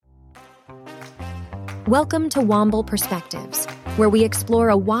Welcome to Womble Perspectives, where we explore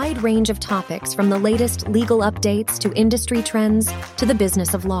a wide range of topics from the latest legal updates to industry trends to the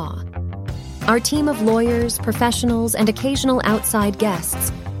business of law. Our team of lawyers, professionals, and occasional outside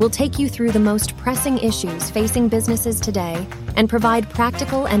guests will take you through the most pressing issues facing businesses today and provide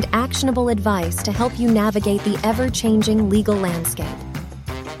practical and actionable advice to help you navigate the ever-changing legal landscape.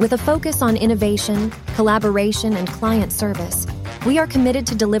 With a focus on innovation, collaboration, and client service, we are committed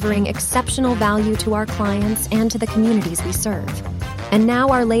to delivering exceptional value to our clients and to the communities we serve. And now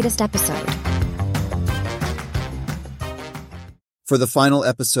our latest episode. For the final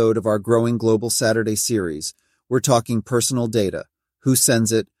episode of our Growing Global Saturday series, we're talking personal data. Who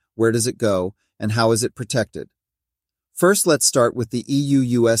sends it, where does it go, and how is it protected? First, let's start with the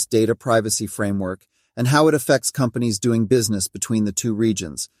EU-US Data Privacy Framework and how it affects companies doing business between the two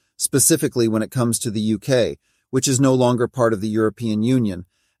regions, specifically when it comes to the UK, which is no longer part of the European Union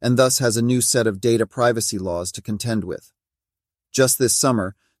and thus has a new set of data privacy laws to contend with. Just this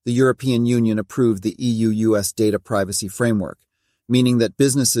summer, the European Union approved the EU-US Data Privacy Framework, meaning that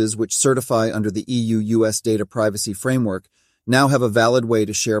businesses which certify under the EU-US Data Privacy Framework now have a valid way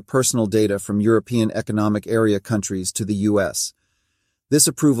to share personal data from European Economic Area countries to the US. This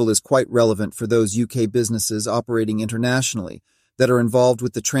approval is quite relevant for those UK businesses operating internationally that are involved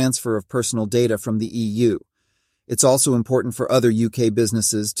with the transfer of personal data from the EU. It's also important for other UK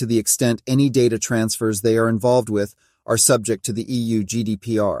businesses to the extent any data transfers they are involved with are subject to the EU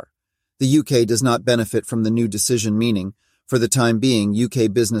GDPR. The UK does not benefit from the new decision, meaning, for the time being,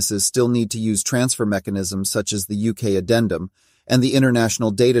 UK businesses still need to use transfer mechanisms such as the UK Addendum and the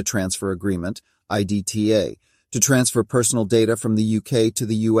International Data Transfer Agreement, IDTA, to transfer personal data from the UK to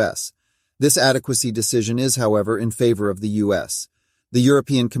the US. This adequacy decision is, however, in favor of the US. The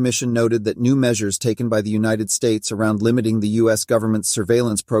European Commission noted that new measures taken by the United States around limiting the U.S. government's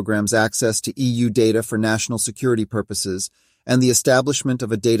surveillance program's access to EU data for national security purposes and the establishment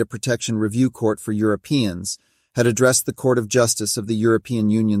of a data protection review court for Europeans had addressed the Court of Justice of the European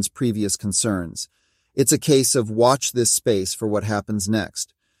Union's previous concerns. It's a case of watch this space for what happens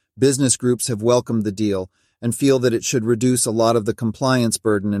next. Business groups have welcomed the deal and feel that it should reduce a lot of the compliance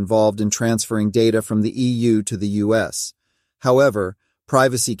burden involved in transferring data from the EU to the U.S. However,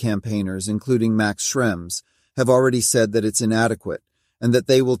 privacy campaigners, including Max Schrems, have already said that it's inadequate and that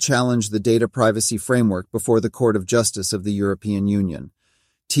they will challenge the data privacy framework before the Court of Justice of the European Union.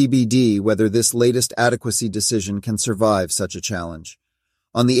 TBD whether this latest adequacy decision can survive such a challenge.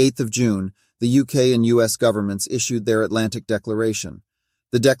 On the 8th of June, the UK and US governments issued their Atlantic Declaration.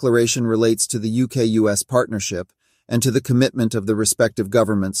 The declaration relates to the UK-US partnership and to the commitment of the respective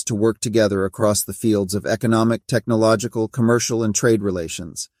governments to work together across the fields of economic, technological, commercial, and trade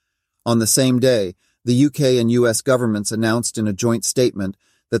relations. On the same day, the UK and US governments announced in a joint statement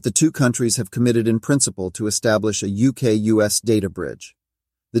that the two countries have committed in principle to establish a UK-US data bridge.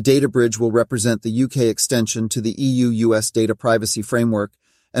 The data bridge will represent the UK extension to the EU-US Data Privacy Framework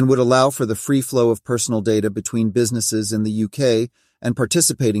and would allow for the free flow of personal data between businesses in the UK and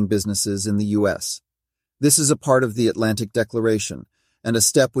participating businesses in the US. This is a part of the Atlantic Declaration, and a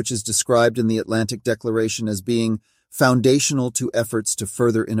step which is described in the Atlantic Declaration as being foundational to efforts to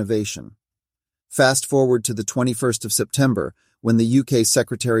further innovation. Fast forward to the 21st of September, when the UK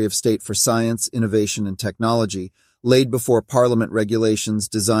Secretary of State for Science, Innovation and Technology laid before Parliament regulations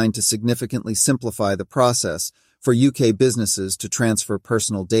designed to significantly simplify the process for UK businesses to transfer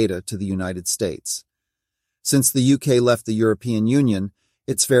personal data to the United States. Since the UK left the European Union,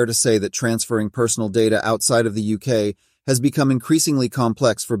 it's fair to say that transferring personal data outside of the UK has become increasingly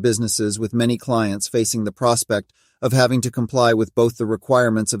complex for businesses, with many clients facing the prospect of having to comply with both the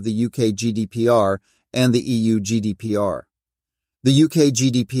requirements of the UK GDPR and the EU GDPR. The UK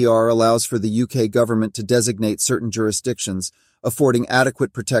GDPR allows for the UK government to designate certain jurisdictions affording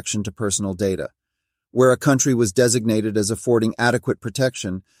adequate protection to personal data. Where a country was designated as affording adequate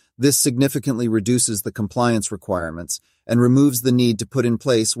protection, this significantly reduces the compliance requirements and removes the need to put in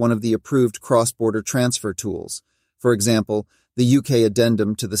place one of the approved cross-border transfer tools, for example, the UK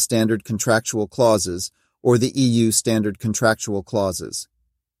Addendum to the Standard Contractual Clauses or the EU Standard Contractual Clauses.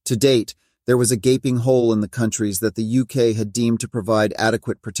 To date, there was a gaping hole in the countries that the UK had deemed to provide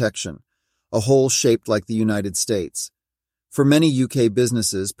adequate protection, a hole shaped like the United States. For many UK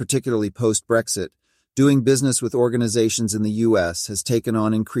businesses, particularly post-Brexit, doing business with organizations in the US has taken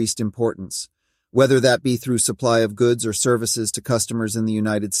on increased importance. Whether that be through supply of goods or services to customers in the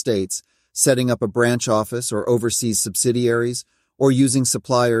United States, setting up a branch office or overseas subsidiaries, or using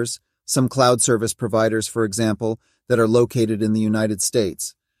suppliers, some cloud service providers, for example, that are located in the United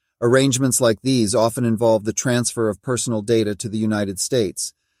States. Arrangements like these often involve the transfer of personal data to the United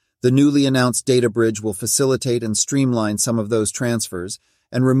States. The newly announced data bridge will facilitate and streamline some of those transfers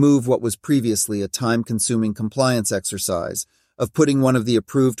and remove what was previously a time-consuming compliance exercise of putting one of the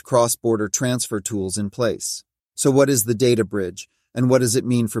approved cross-border transfer tools in place. So what is the data bridge, and what does it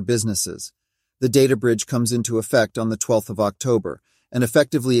mean for businesses? The data bridge comes into effect on the 12th of October and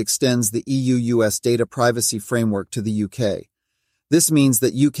effectively extends the EU-US data privacy framework to the UK. This means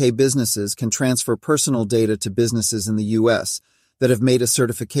that UK businesses can transfer personal data to businesses in the US that have made a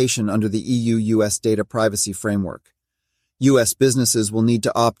certification under the EU-US data privacy framework. US businesses will need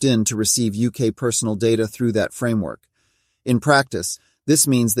to opt in to receive UK personal data through that framework. In practice, this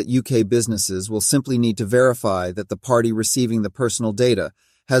means that UK businesses will simply need to verify that the party receiving the personal data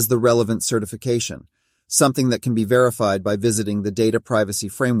has the relevant certification, something that can be verified by visiting the Data Privacy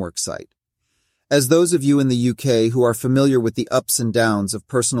Framework site. As those of you in the UK who are familiar with the ups and downs of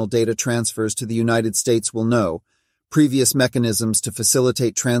personal data transfers to the United States will know, previous mechanisms to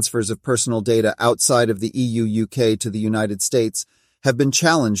facilitate transfers of personal data outside of the EU-UK to the United States have been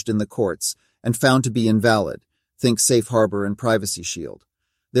challenged in the courts and found to be invalid. Think Safe Harbor and Privacy Shield.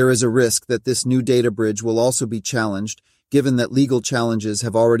 There is a risk that this new data bridge will also be challenged, given that legal challenges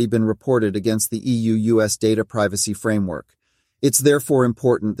have already been reported against the EU-US data privacy framework. It's therefore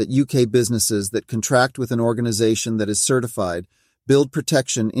important that UK businesses that contract with an organization that is certified build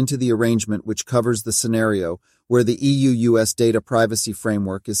protection into the arrangement which covers the scenario where the EU-US data privacy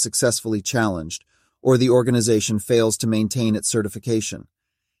framework is successfully challenged or the organization fails to maintain its certification.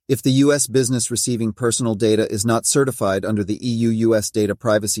 If the U.S. business receiving personal data is not certified under the EU-US data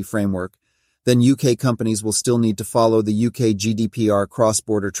privacy framework, then UK companies will still need to follow the UK GDPR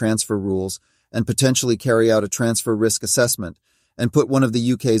cross-border transfer rules and potentially carry out a transfer risk assessment and put one of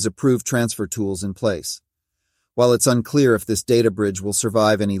the UK's approved transfer tools in place. While it's unclear if this data bridge will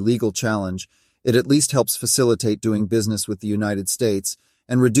survive any legal challenge, it at least helps facilitate doing business with the United States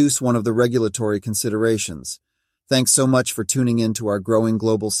and reduce one of the regulatory considerations. Thanks so much for tuning in to our Growing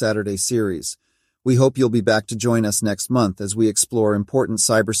Global Saturday series. We hope you'll be back to join us next month as we explore important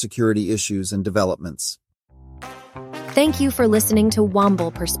cybersecurity issues and developments. Thank you for listening to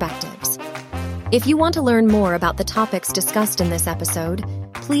Womble Perspectives. If you want to learn more about the topics discussed in this episode,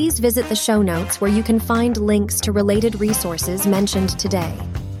 please visit the show notes where you can find links to related resources mentioned today.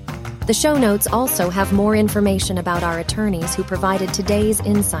 The show notes also have more information about our attorneys who provided today's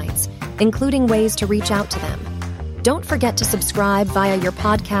insights, including ways to reach out to them. Don't forget to subscribe via your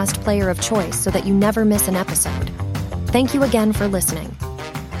podcast player of choice so that you never miss an episode. Thank you again for listening.